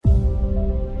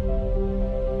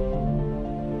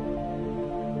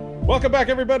Welcome back,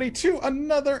 everybody, to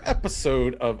another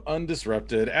episode of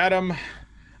Undisrupted. Adam,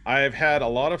 I've had a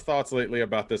lot of thoughts lately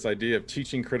about this idea of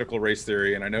teaching critical race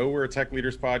theory, and I know we're a tech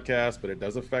leaders podcast, but it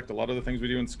does affect a lot of the things we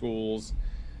do in schools.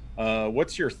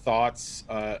 What's your thoughts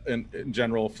in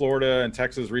general? Florida and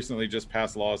Texas recently just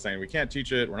passed laws saying we can't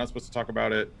teach it, we're not supposed to talk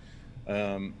about it.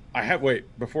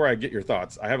 Wait, before I get your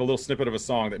thoughts, I have a little snippet of a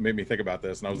song that made me think about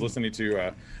this, and I was listening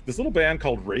to this little band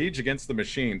called Rage Against the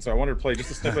Machine. So I wanted to play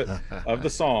just a snippet of the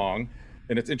song,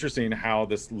 and it's interesting how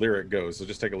this lyric goes. So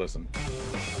just take a listen.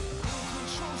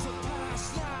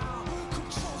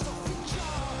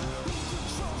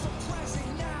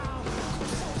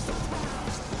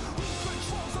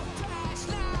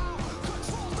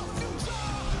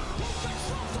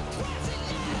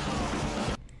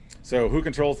 So who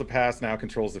controls the past now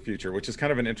controls the future, which is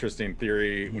kind of an interesting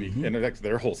theory. When you, and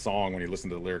their whole song, when you listen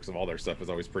to the lyrics of all their stuff, is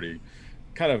always pretty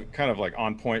kind of like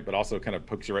on point, but also kind of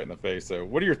pokes you right in the face. So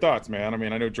what are your thoughts, man? I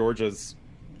mean, I know Georgia's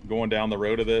going down the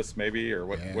road of this, maybe, or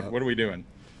what are we doing?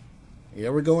 Yeah,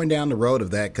 we're going down the road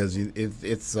of that because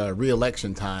it's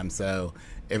re-election time, so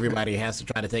everybody has to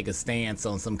try to take a stance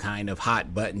on some kind of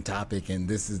hot button topic, and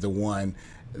this is the one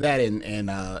that in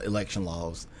election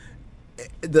laws.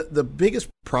 The biggest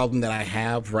problem that I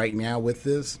have right now with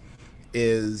this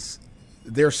is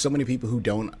there's so many people who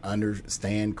don't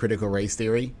understand critical race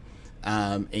theory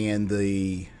and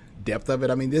the depth of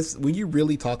it. I mean, this when you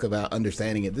really talk about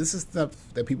understanding it, this is stuff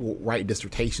that people write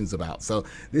dissertations about. So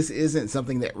this isn't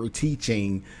something that we're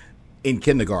teaching in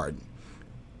kindergarten.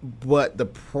 But the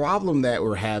problem that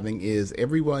we're having is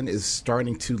everyone is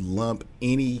starting to lump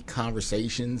any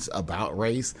conversations about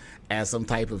race as some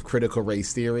type of critical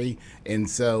race theory. And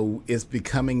so it's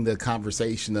becoming the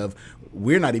conversation of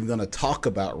we're not even going to talk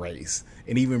about race.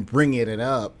 And even bringing it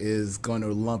up is going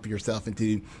to lump yourself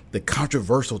into the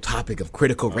controversial topic of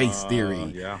critical race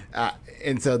theory. Yeah.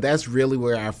 And so that's really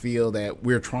where I feel that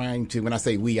we're trying to, when I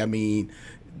say we, I mean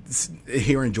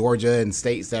here in Georgia and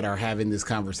states that are having this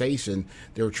conversation,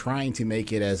 they're trying to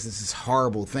make it as this is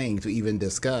horrible thing to even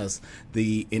discuss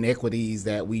the inequities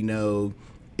that we know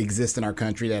exist in our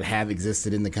country, that have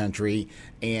existed in the country,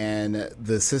 and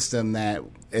the system that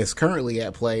is currently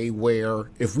at play where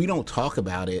if we don't talk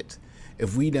about it,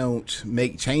 if we don't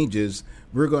make changes,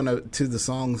 we're going to the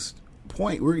song's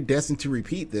point, we're destined to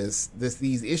repeat these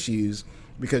issues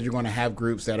because you're going to have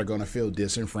groups that are going to feel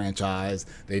disenfranchised.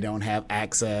 They don't have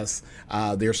access.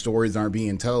 Their stories aren't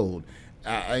being told.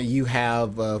 You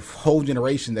have a whole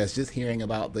generation that's just hearing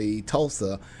about the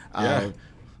Tulsa.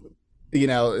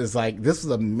 It's like this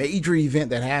was a major event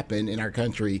that happened in our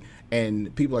country,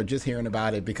 and people are just hearing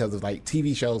about it because of like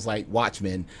TV shows like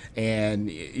Watchmen and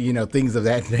things of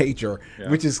that nature,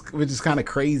 which is kind of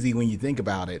crazy when you think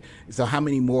about it. So how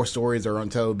many more stories are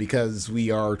untold because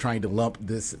we are trying to lump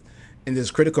this in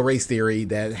this critical race theory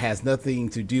that has nothing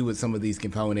to do with some of these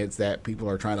components that people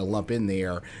are trying to lump in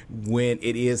there when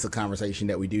it is a conversation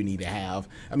that we do need to have.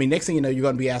 I mean, next thing you know, you're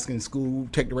going to be asking school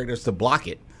tech directors to block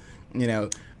it,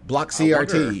 block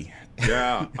CRT.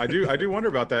 Yeah, I do wonder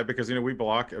about that because, we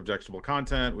block objectionable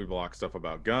content. We block stuff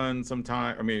about guns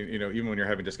sometimes. I mean, even when you're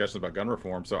having discussions about gun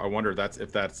reform. So I wonder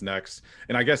if that's next.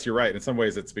 And I guess you're right. In some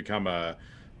ways, it's become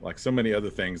like so many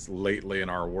other things lately in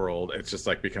our world, it's just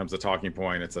like becomes a talking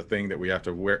point. It's a thing that we have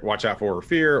to watch out for or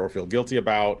fear or feel guilty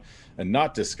about and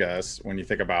not discuss when you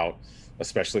think about,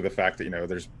 especially the fact that,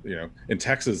 there's, in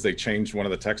Texas, they changed one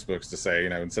of the textbooks to say,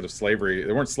 instead of slavery,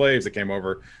 they weren't slaves that came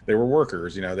over, they were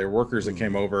workers, they were workers that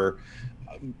came over,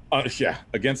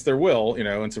 against their will,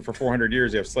 and so for 400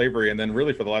 years you have slavery. And then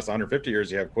really for the last 150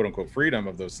 years, you have quote unquote freedom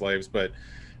of those slaves. But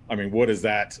I mean,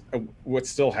 what's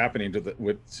still happening to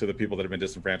the people that have been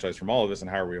disenfranchised from all of this, and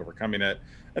how are we overcoming it?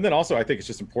 And then also, I think it's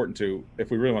just important to,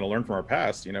 if we really want to learn from our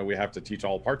past, we have to teach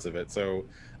all parts of it. So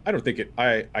I don't think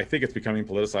I think it's becoming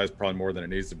politicized probably more than it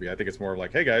needs to be. I think it's more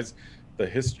like, hey guys, the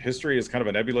history is kind of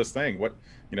a nebulous thing. What,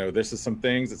 this is some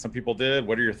things that some people did.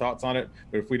 What are your thoughts on it?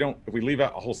 But if we leave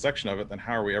out a whole section of it, then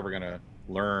how are we ever going to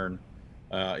learn,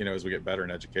 as we get better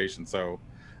in education? So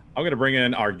I'm going to bring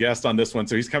in our guest on this one.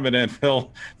 So he's coming in, Phil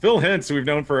Hintz, who we've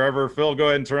known forever. Phil, go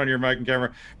ahead and turn on your mic and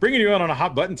camera. Bringing you on a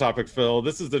hot button topic, Phil.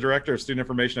 This is the director of student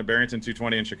information at Barrington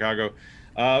 220 in Chicago.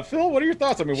 Phil, what are your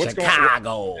thoughts? I mean, what's going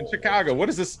on in Chicago? What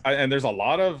is this? And there's a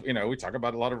lot of, we talk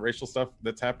about a lot of racial stuff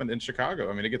that's happened in Chicago.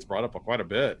 I mean, it gets brought up quite a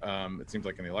bit. It seems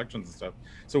like in the elections and stuff.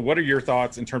 So what are your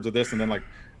thoughts in terms of this? And then like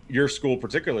your school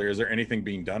particularly, is there anything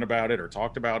being done about it or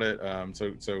talked about it?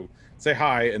 So say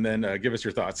hi and then give us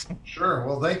your thoughts. Sure.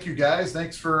 Well, thank you guys.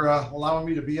 Thanks for allowing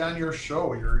me to be on your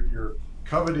show, your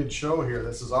coveted show here.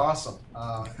 This is awesome.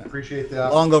 Appreciate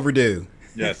that. Long overdue.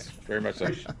 Yes, very much so.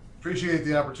 Appreciate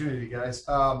the opportunity, guys.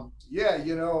 Yeah, it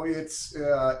is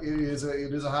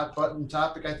a hot button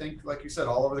topic. I think, like you said,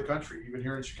 all over the country, even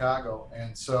here in Chicago.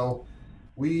 And so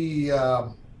we, we're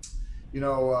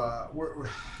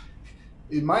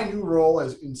in my new role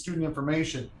as in student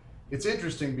information. It's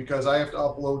interesting because I have to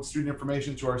upload student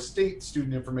information to our state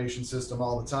student information system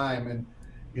all the time, and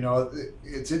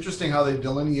it's interesting how they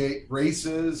delineate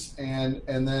races and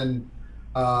then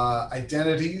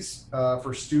identities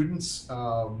for students.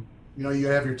 You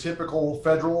have your typical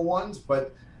federal ones,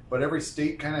 but every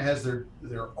state kind of has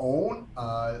their own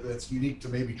that's unique to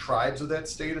maybe tribes of that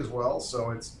state as well.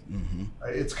 So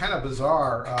it's kind of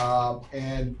bizarre.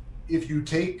 And if you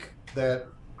take that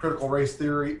critical race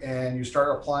theory and you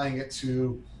start applying it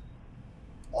to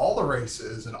all the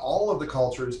races and all of the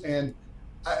cultures, and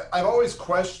I've always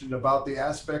questioned about the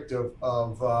aspect of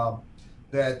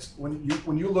that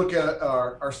when you look at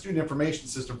our student information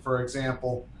system, for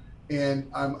example, and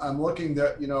I'm looking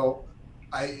that you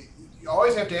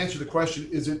always have to answer the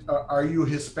question: are you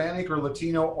Hispanic or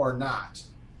Latino or not?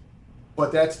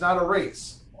 But that's not a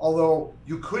race. Although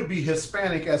you could be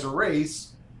Hispanic as a race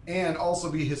and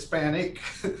also be Hispanic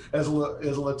as a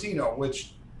Latino,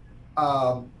 which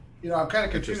I'm kind of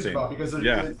confused about, because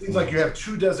it seems like you have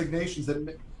two designations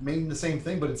that mean the same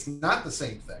thing, but it's not the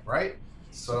same thing, right?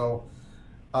 So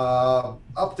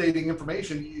updating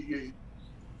information,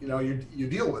 you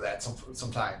deal with that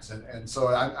sometimes, and so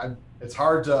it's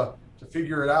hard to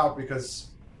figure it out, because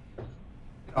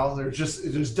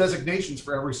there's designations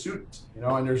for every student,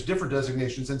 and there's different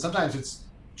designations, and sometimes it's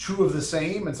two of the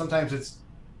same, and sometimes it's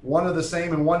one of the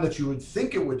same and one that you would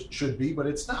think should be, but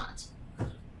it's not.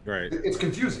 Right. It's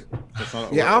confusing.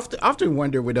 Yeah, I often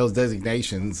wonder with those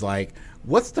designations, like,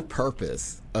 what's the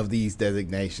purpose of these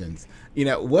designations?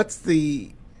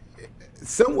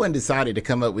 Someone decided to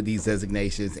come up with these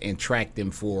designations and track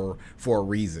them for a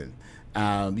reason.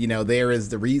 There is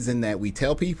the reason that we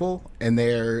tell people, and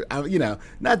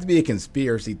not to be a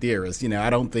conspiracy theorist, I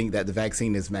don't think that the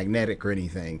vaccine is magnetic or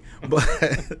anything, but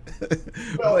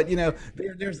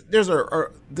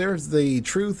there's the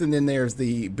truth, and then there's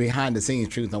the behind the scenes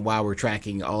truth on why we're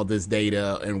tracking all this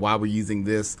data and why we're using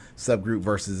this subgroup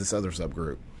versus this other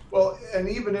subgroup. Well, and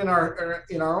even in our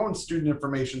own student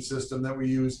information system that we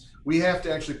use, we have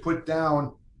to actually put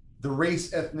down the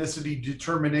race ethnicity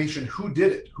determination. Who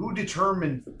did it? Who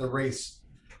determined the race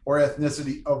or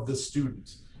ethnicity of the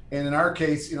student? And in our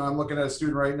case, I'm looking at a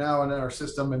student right now in our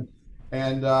system,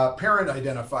 and parent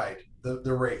identified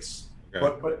the race.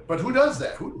 Okay. But who does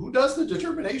that? Who does the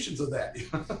determinations of that?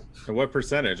 And what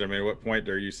percentage? I mean, at what point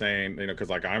are you saying? Because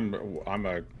like I'm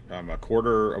a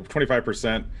quarter of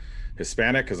 25%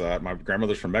 Hispanic because my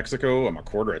grandmother's from Mexico. I'm a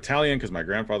quarter Italian because my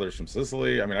grandfather's from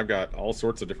Sicily. I mean, I've got all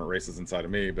sorts of different races inside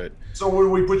of me. But so would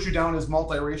we put you down as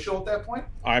multiracial at that point?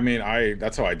 I mean,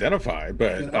 that's how I identify.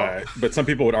 But but some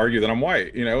people would argue that I'm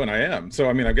white, and I am. So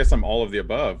I mean, I guess I'm all of the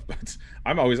above. But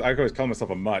I always call myself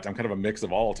a mutt. I'm kind of a mix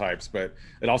of all types. But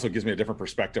it also gives me a different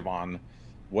perspective on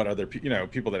what other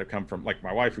people that have come from, like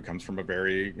my wife, who comes from a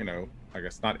very I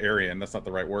guess not Aryan, that's not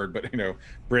the right word, but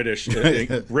British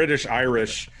British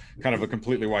Irish, kind of a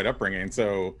completely white upbringing.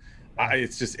 So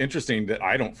it's just interesting that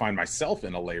I don't find myself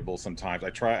in a label sometimes.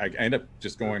 I end up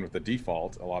just going with the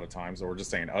default a lot of times, or just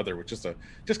saying other, which just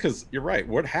because you're right,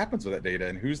 what happens with that data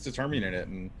and who's determining it,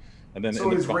 and then so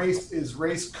is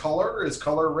race color, or is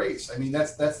color race? I mean,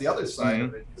 that's the other side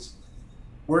of it.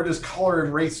 Where does color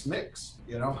and race mix?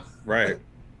 Right.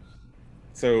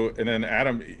 So, and then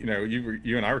Adam,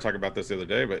 you and I were talking about this the other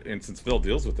day, but since Phil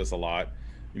deals with this a lot,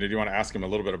 do you want to ask him a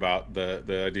little bit about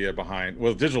the idea behind,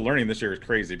 well, digital learning this year is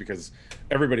crazy because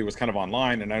everybody was kind of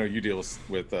online, and I know you deal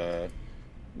with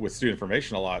student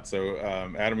information a lot. So,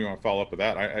 Adam, you want to follow up with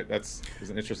that? That's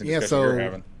an interesting discussion you're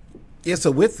having. Yeah.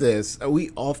 So with this,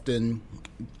 we often,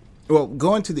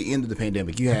 going to the end of the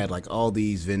pandemic, you had like all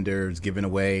these vendors giving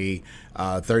away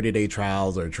 30-day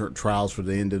trials or trials for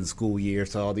the end of the school year.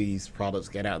 So all these products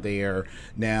get out there.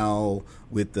 Now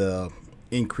with the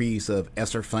increase of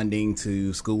ESSER funding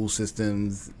to school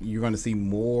systems, you're going to see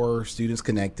more students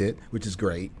connected, which is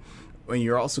great. And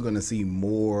you're also going to see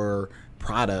more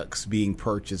products being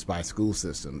purchased by school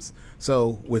systems.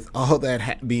 So with all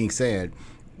that being said,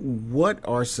 what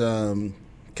are some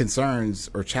concerns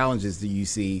or challenges do you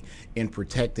see in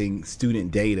protecting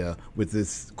student data with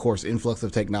this, of course, influx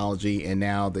of technology and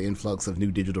now the influx of new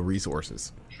digital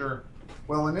resources? Sure.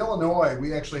 Well, in Illinois,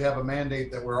 we actually have a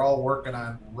mandate that we're all working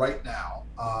on right now.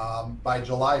 By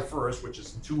July 1st, which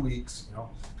is in 2 weeks, a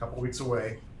couple of weeks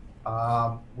away,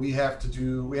 the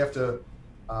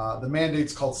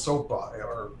mandate's called SOPA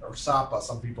or SAPA,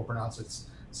 some people pronounce it.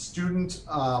 Student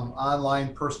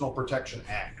Online Personal Protection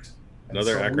Act. And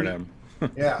Another so acronym.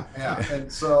 yeah, yeah.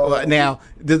 And so Well, now,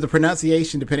 does the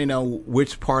pronunciation depending on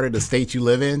which part of the state you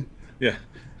live in? Yeah.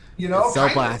 Kind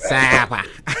Sopa, of, sapa.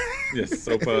 Yes.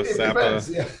 SOPA, it SAPA, depends.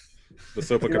 Yeah. the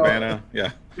SOPA You know, Cabana.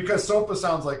 Yeah. because sopa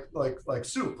sounds like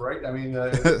soup, right? I mean,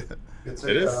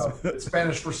 It is. it's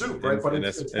Spanish for soup, right? But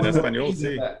it's In one of the Espanol, P's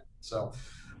in sí. that. So,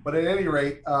 but at any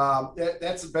rate,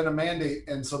 that's been a mandate,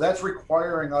 and so that's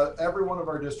requiring every one of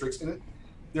our districts. And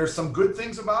there's some good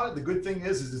things about it. The good thing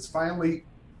is it's finally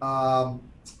brought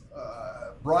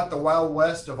the Wild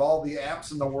West of all the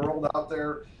apps in the world out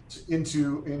there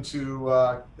into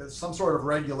some sort of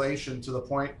regulation to the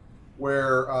point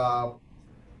where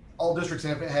all districts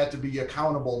have had to be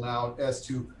accountable now as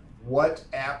to what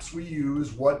apps we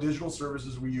use, what digital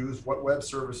services we use, what web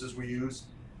services we use,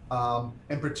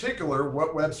 in particular,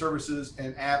 what web services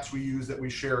and apps we use that we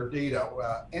share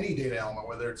data, any data element,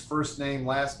 whether it's first name,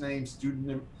 last name,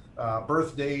 student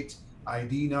birth date,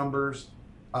 ID numbers.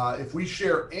 If we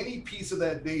share any piece of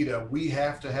that data, we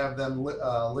have to have them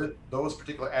those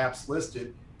particular apps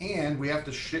listed, and we have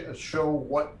to show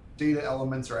what data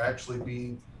elements are actually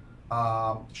being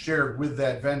shared with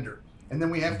that vendor. And then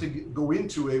we have to go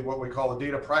into what we call a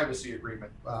data privacy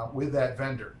agreement with that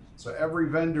vendor. So every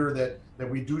vendor that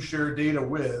we do share data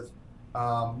with,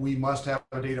 we must have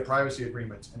a data privacy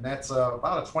agreement. And that's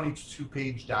about a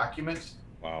 22-page document.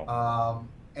 Wow.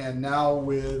 And now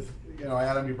with,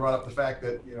 Adam, you brought up the fact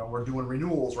that, we're doing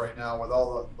renewals right now with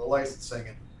all the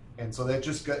licensing. And so that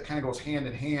just kind of goes hand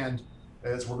in hand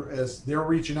as they're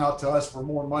reaching out to us for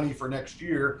more money for next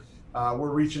year. We're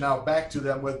reaching out back to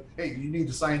them with, hey, you need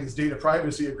to sign this data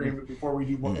privacy agreement before we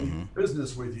do any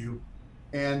business with you.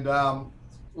 And a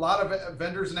lot of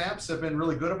vendors and apps have been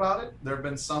really good about it. There have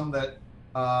been some that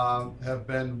have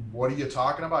been, what are you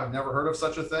talking about? I've never heard of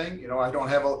such a thing.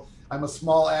 I'm a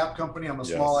small app company. I'm a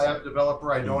small app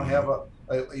developer. I don't have a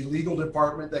legal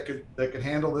department that could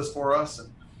handle this for us.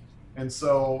 And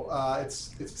so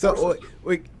it's So,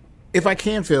 if I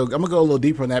can, Phil, I'm gonna go a little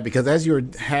deeper on that because as you were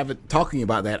talking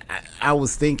about that, I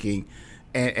was thinking,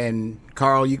 and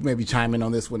Carl, you can maybe chime in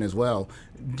on this one as well.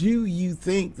 Do you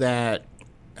think that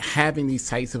having these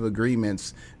types of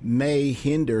agreements may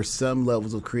hinder some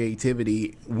levels of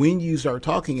creativity when you start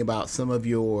talking about some of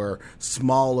your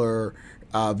smaller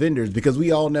vendors? Because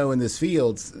we all know in this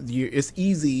field, it's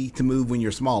easy to move when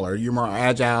you're smaller. You're more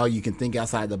agile. You can think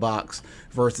outside the box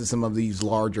versus some of these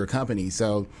larger companies.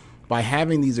 So by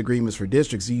having these agreements for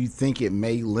districts, do you think it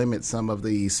may limit some of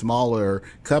the smaller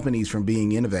companies from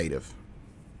being innovative?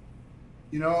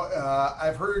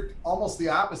 I've heard almost the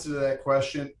opposite of that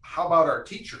question. How about our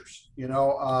teachers?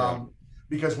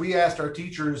 Because we asked our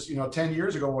teachers, 10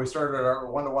 years ago when we started our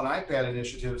one-to-one iPad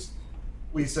initiatives,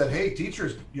 we said, hey,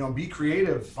 teachers, be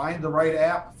creative, find the right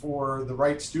app for the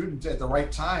right student at the right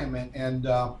time.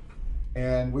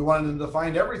 And we wanted them to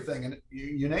find everything, and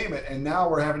you name it. And now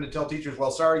we're having to tell teachers,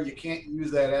 well, sorry, you can't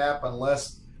use that app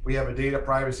unless we have a data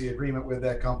privacy agreement with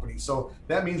that company. So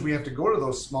that means we have to go to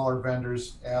those smaller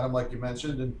vendors, Adam, like you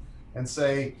mentioned, and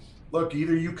say, look,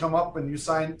 either you come up and you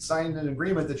sign an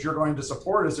agreement that you're going to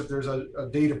support us if there's a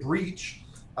data breach,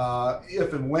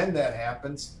 if and when that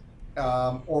happens,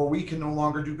 or we can no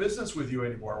longer do business with you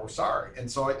anymore. We're sorry.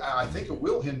 And so I think it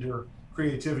will hinder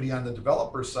creativity on the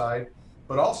developer side,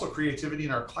 but also creativity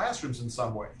in our classrooms in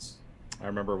some ways. I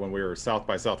remember when we were South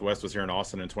by Southwest was here in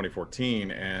Austin in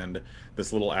 2014, and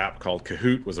this little app called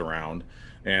Kahoot was around,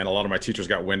 and a lot of my teachers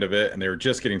got wind of it, and they were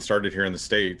just getting started here in the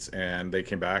States, and they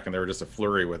came back and they were just a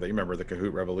flurry with it. You remember the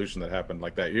Kahoot revolution that happened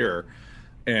like that year,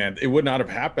 and it would not have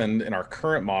happened in our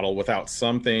current model without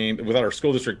our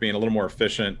school district being a little more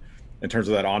efficient in terms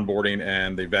of that onboarding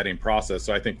and the vetting process.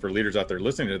 So I think for leaders out there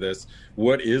listening to this,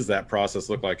 what is that process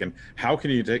look like, and how can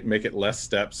you make it less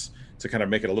steps to kind of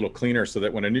make it a little cleaner, so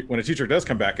that when a teacher does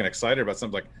come back and excited about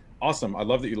something, like, awesome, I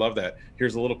love that you love that.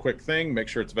 Here's a little quick thing, make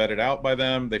sure it's vetted out by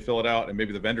them, they fill it out, and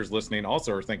maybe the vendors listening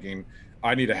also are thinking,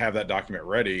 I need to have that document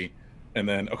ready. And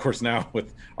then, of course, now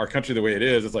with our country the way it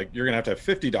is, it's like you're going to have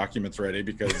 50 documents ready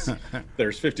because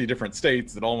there's 50 different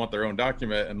states that all want their own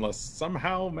document, unless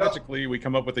somehow magically we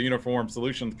come up with a uniform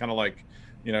solution, kind of like,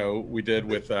 we did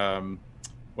with, what am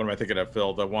I thinking of,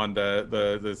 Phil? The one,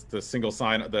 the single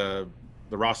sign, the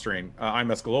rostering,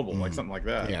 IMS Global, like something like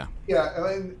that. Yeah,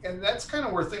 and that's kind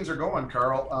of where things are going,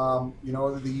 Carl.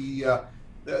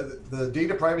 The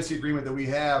data privacy agreement that we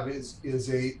have is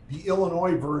the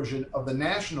Illinois version of the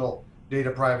national data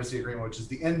privacy agreement, which is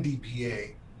the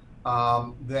NDPA,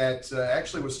 that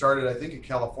actually was started, I think, in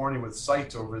California with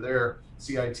CITE over there,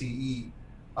 CITE.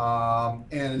 And a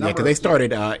Yeah, number because they of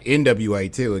started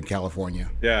NWA too in California.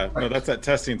 Yeah, no, right, that's that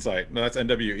testing site. No, that's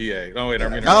NWEA. Oh wait, I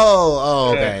mean, yeah,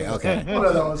 Oh, okay, okay. one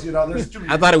of those. There's too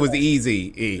many I thought it different was ones.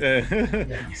 Easy E.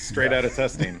 Yeah, straight yeah. out of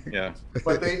testing. Yeah.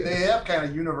 But they have kind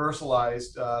of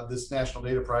universalized this national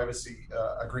data privacy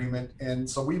agreement, and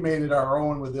so we made it our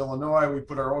own with Illinois. We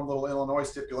put our own little Illinois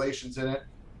stipulations in it.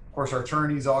 Of course, our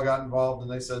attorneys all got involved,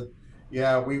 and they said,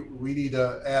 "Yeah, we need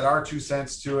to add our 2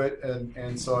 cents to it,"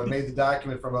 and so I made the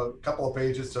document from a couple of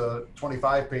pages to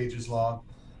 25 pages long.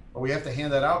 But we have to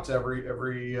hand that out to every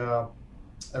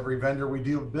vendor we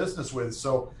deal business with.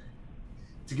 So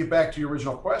to get back to your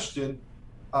original question,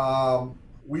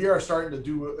 we are starting to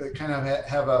do kind of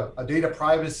have a data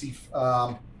privacy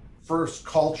first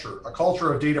culture, a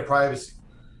culture of data privacy.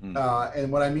 And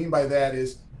what I mean by that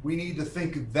is we need to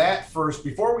think that first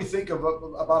before we think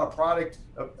about a product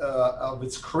of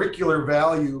its curricular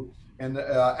value and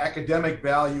academic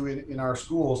value in our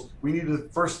schools. We need to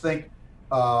first think,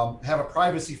 have a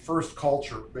privacy first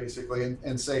culture, basically,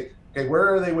 and say, okay,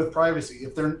 where are they with privacy?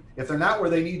 If they're not where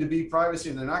they need to be privacy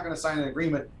and they're not going to sign an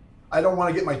agreement, I don't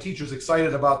want to get my teachers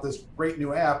excited about this great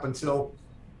new app until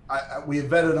we have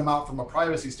vetted them out from a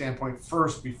privacy standpoint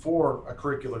first before a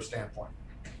curricular standpoint.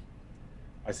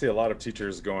 I see a lot of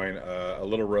teachers going a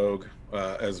little rogue,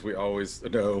 as we always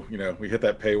know. We hit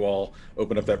that paywall,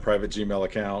 open up that private Gmail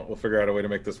account. We'll figure out a way to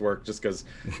make this work, just because,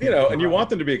 and you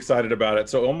want them to be excited about it.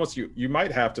 So almost you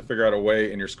might have to figure out a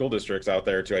way in your school districts out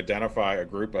there to identify a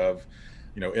group of,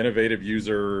 innovative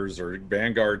users or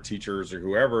vanguard teachers or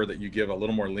whoever that you give a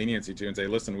little more leniency to and say,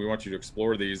 listen, we want you to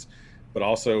explore these, but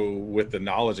also with the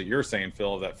knowledge that you're saying,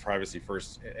 Phil, that privacy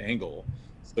first angle.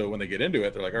 So when they get into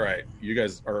it, they're like, all right, you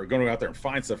guys are going to go out there and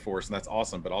find stuff for us, and that's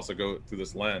awesome, but also go through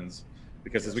this lens.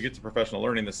 Because as we get to professional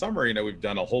learning this summer, we've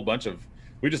done a whole bunch of,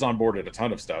 we just onboarded a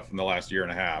ton of stuff in the last year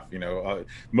and a half.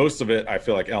 Most of it, I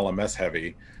feel like LMS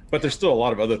heavy, but there's still a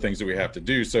lot of other things that we have to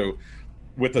do. So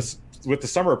with the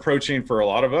summer approaching for a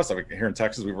lot of us, here in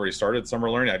Texas, we've already started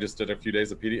summer learning. I just did a few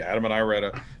days of PD. Adam and I were at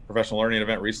a professional learning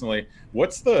event recently.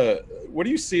 What do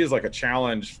you see as like a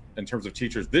challenge in terms of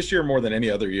teachers this year more than any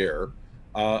other year?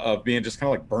 Of being just kind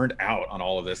of like burned out on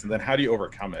all of this, and then how do you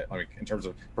overcome it? In terms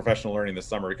of professional learning this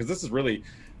summer, because this is really,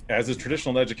 as is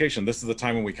traditional education, this is the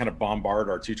time when we kind of bombard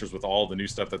our teachers with all the new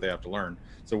stuff that they have to learn.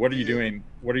 So what are you doing?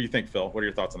 What do you think, Phil? What are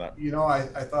your thoughts on that?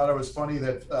 I thought it was funny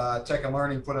that Tech and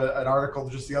Learning put an article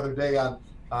just the other day on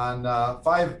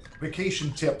 5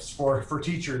 vacation tips for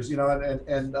teachers,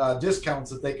 and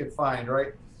discounts that they could find,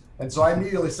 right? And so I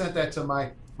immediately sent that to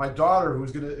my daughter,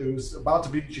 who's about to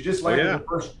be, she just landed the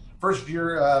first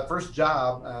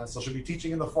job, so she'll be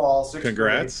teaching in the fall. 6th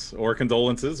Congrats grade. Or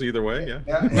condolences, either way. Yeah.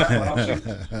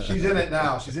 Well, she's in it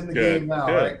now. She's in the game now,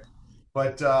 right?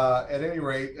 But at any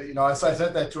rate, so I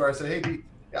sent that to her. I said, hey,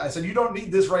 I said, you don't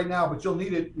need this right now, but you'll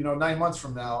need it, 9 months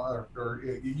from now or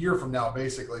a year from now,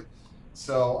 basically.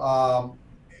 So,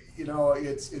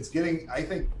 it's getting. I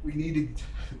think we need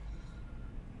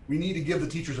to give the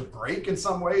teachers a break in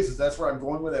some ways. That's where I'm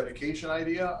going with that vacation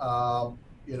idea.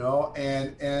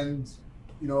 And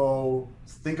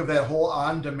think of that whole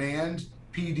on-demand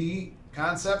PD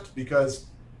concept, because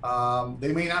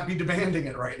they may not be demanding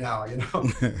it right now,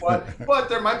 but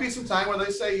there might be some time where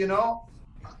they say,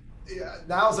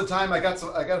 now's the time. I got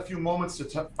a few moments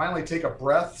to finally take a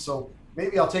breath. So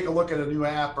maybe I'll take a look at a new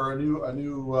app or a new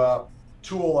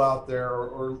tool out there,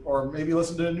 or maybe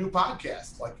listen to a new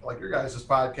podcast like your guys'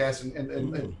 podcast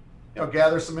and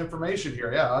gather some information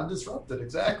here. Yeah, undisrupted,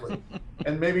 exactly.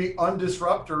 And maybe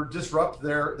undisrupt or disrupt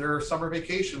their summer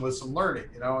vacation with some learning,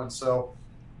 and so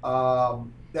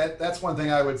that's one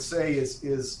thing I would say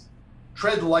is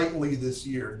tread lightly this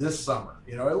summer,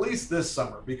 at least this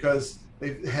summer, because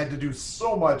they've had to do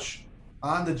so much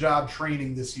on-the-job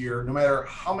training this year, no matter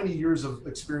how many years of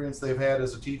experience they've had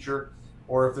as a teacher,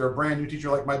 or if they're a brand new teacher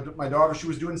like my daughter. She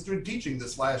was doing student teaching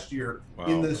this last year. Wow.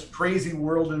 In this crazy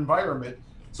world environment.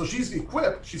 So she's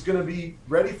equipped. She's going to be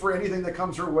ready for anything that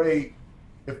comes her way.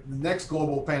 If the next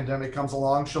global pandemic comes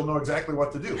along, she'll know exactly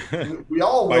what to do. We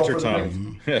all will for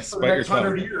the next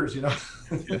 100 years,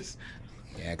 Yes.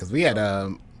 Yeah, because we had,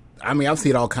 I've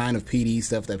seen all kind of PD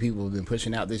stuff that people have been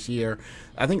pushing out this year.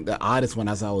 I think the oddest one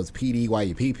I saw was PD while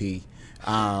you pee.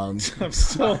 You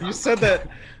said that.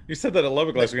 You said that at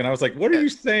Lubbock last week, and I was like, "What are you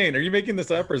saying? Are you making this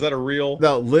up, or is that a real?"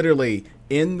 No, literally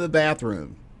in the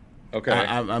bathroom. Okay.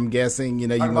 I'm guessing, you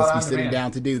must be sitting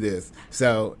down to do this.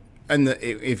 So, and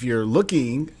if you're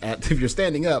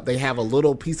standing up, they have a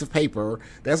little piece of paper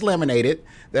that's laminated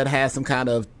that has some kind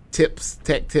of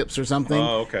tech tips or something.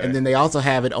 Oh, okay. And then they also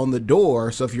have it on the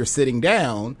door. So if you're sitting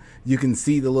down, you can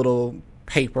see the little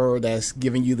paper that's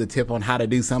giving you the tip on how to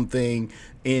do something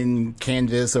in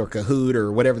Canvas or Kahoot or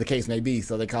whatever the case may be.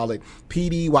 So they call it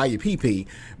PD while you PP.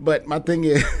 But my thing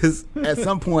is, at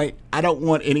some point, I don't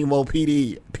want any more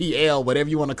PD, PL, whatever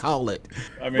you want to call it.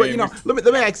 I mean, but you know, let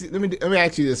me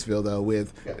ask you this, Phil, though,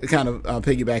 with kind of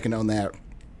piggybacking on that.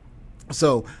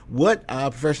 So, what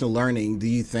professional learning do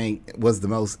you think was the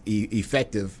most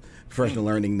effective professional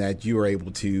learning that you were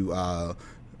able to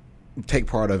take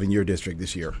part of in your district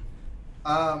this year?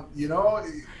 You know,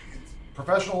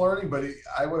 professional learning, but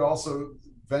I would also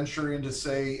venture into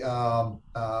say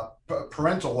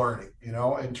parental learning. You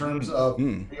know, in terms of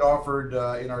we offered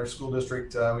in our school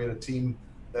district, we had a team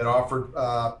that offered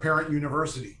Parent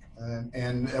University,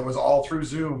 and it was all through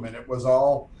Zoom, and it was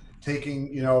all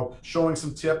taking, you know, showing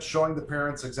some tips, showing the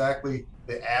parents exactly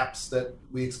the apps that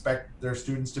we expect their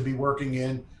students to be working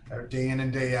in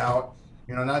and day out.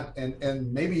 You know, not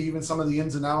and maybe even some of the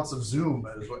ins and outs of Zoom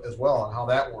as well and how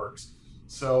that works.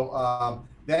 So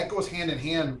that goes hand in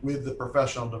hand with the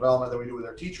professional development that we do with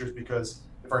our teachers, because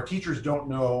if our teachers don't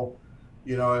know,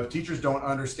 you know, if teachers don't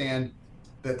understand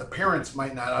that the parents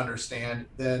might not understand,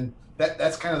 then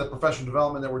that's kind of the professional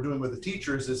development that we're doing with the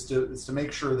teachers is to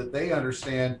make sure that they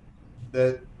understand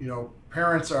that, you know,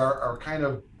 parents are kind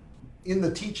of in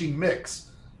the teaching mix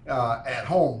at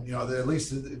home, you know, at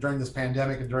least during this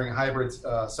pandemic and during hybrid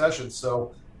sessions.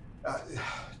 So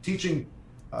teaching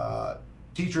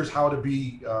teachers how to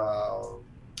be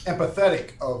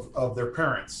empathetic of their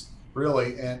parents,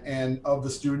 really, and of the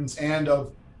students, and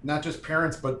of not just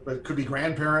parents, but could be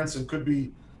grandparents, and could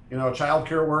be, you know, a child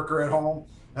care worker at home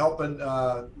helping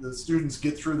the students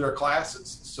get through their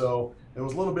classes. So it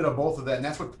was a little bit of both of that, and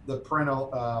that's what the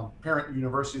Parent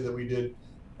University that we did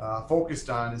focused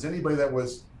on, is anybody that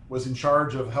was in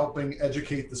charge of helping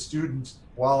educate the students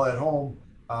while at home.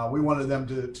 We wanted them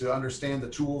to understand the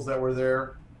tools that were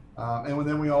there, and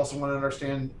then we also wanted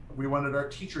our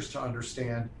teachers to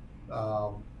understand,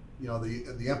 you know,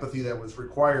 the empathy that was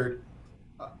required.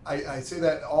 I say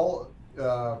that all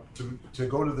to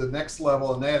go to the next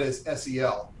level, and that is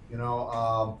SEL. You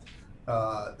know,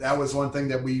 that was one thing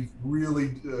that we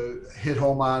really hit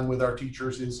home on with our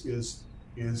teachers is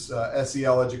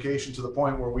SEL education, to the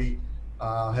point where we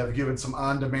have given some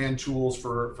on-demand tools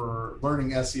for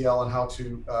learning SEL and how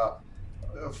to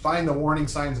find the warning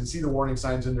signs and see the warning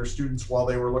signs in their students while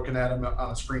they were looking at them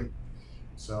on a screen.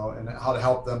 So, and how to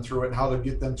help them through it, and how to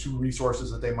get them to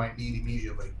resources that they might need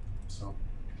immediately. So.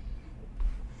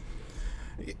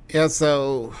 Yeah.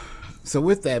 So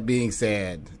with that being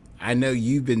said, I know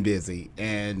you've been busy,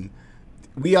 and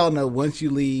we all know once you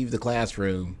leave the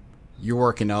classroom, you're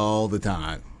working all the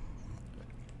time.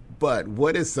 But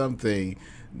what is something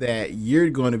that you're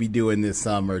going to be doing this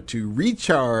summer to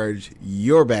recharge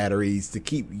your batteries to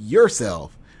keep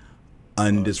yourself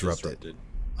undisrupted?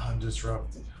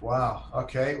 Undisrupted. Wow.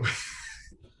 Okay.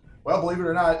 Well, believe it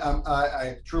or not,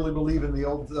 I truly believe in the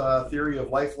old theory of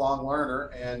lifelong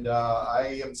learner, and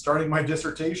I am starting my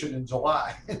dissertation in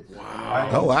July.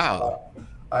 Wow. Wow.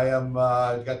 I am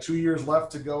got 2 years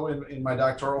left to go in my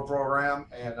doctoral program,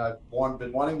 and I've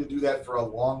been wanting to do that for a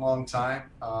long, long time.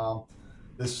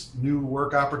 This new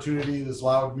work opportunity has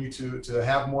allowed me to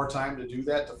have more time to do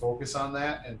that, to focus on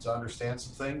that, and to understand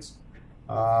some things.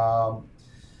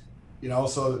 You know,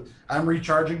 so I'm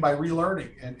recharging by relearning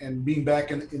and being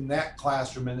back in that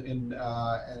classroom in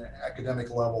an academic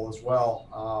level as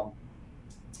well.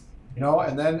 You know,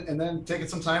 and then taking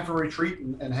some time for retreat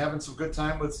and having some good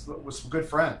time with some good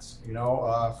friends, you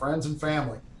know, friends and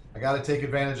family. I got to take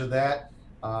advantage of that.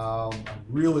 I'm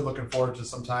really looking forward to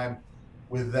some time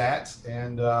with that.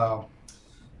 And so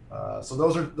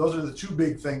those are the two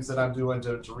big things that I'm doing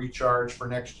to recharge for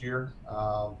next year.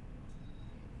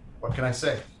 What can I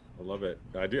say? I love it.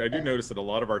 I do notice that a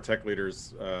lot of our tech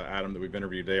leaders, Adam, that we've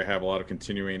interviewed, they have a lot of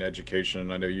continuing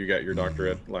education. I know you got your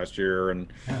doctorate last year,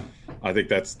 and I think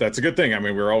that's a good thing. I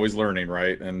mean, we're always learning,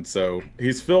 right? And so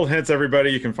he's Phil Hintz, everybody.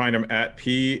 You can find him at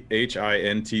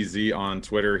PHINTZ on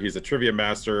Twitter. He's a trivia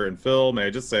master. And Phil, may I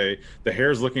just say, the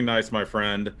hair's looking nice, my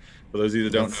friend. For those of you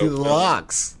that don't know, the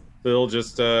locks. Phil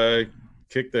just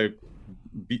kicked I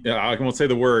won't say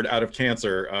the word, out of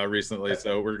cancer recently.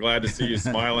 So we're glad to see you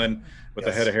smiling with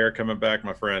the head of hair coming back,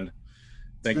 my friend.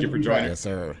 Thank you for joining. Yes,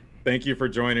 sir. Thank you for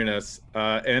joining us.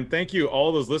 And thank you,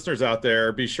 all those listeners out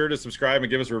there. Be sure to subscribe and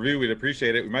give us a review. We'd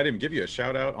appreciate it. We might even give you a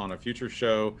shout out on a future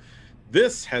show.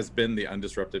 This has been the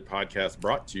Undisrupted Podcast,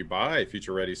 brought to you by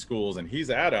Future Ready Schools. And he's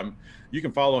Adam. You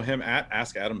can follow him at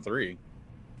AskAdam3.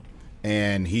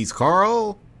 And he's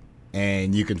Carl.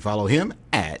 And you can follow him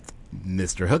at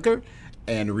Mr. Hooker.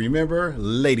 And remember,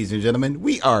 ladies and gentlemen,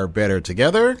 we are better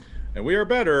together. And we are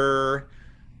better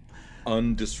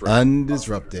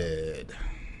Undisrupted.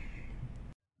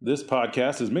 This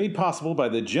podcast is made possible by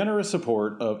the generous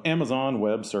support of Amazon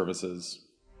Web Services.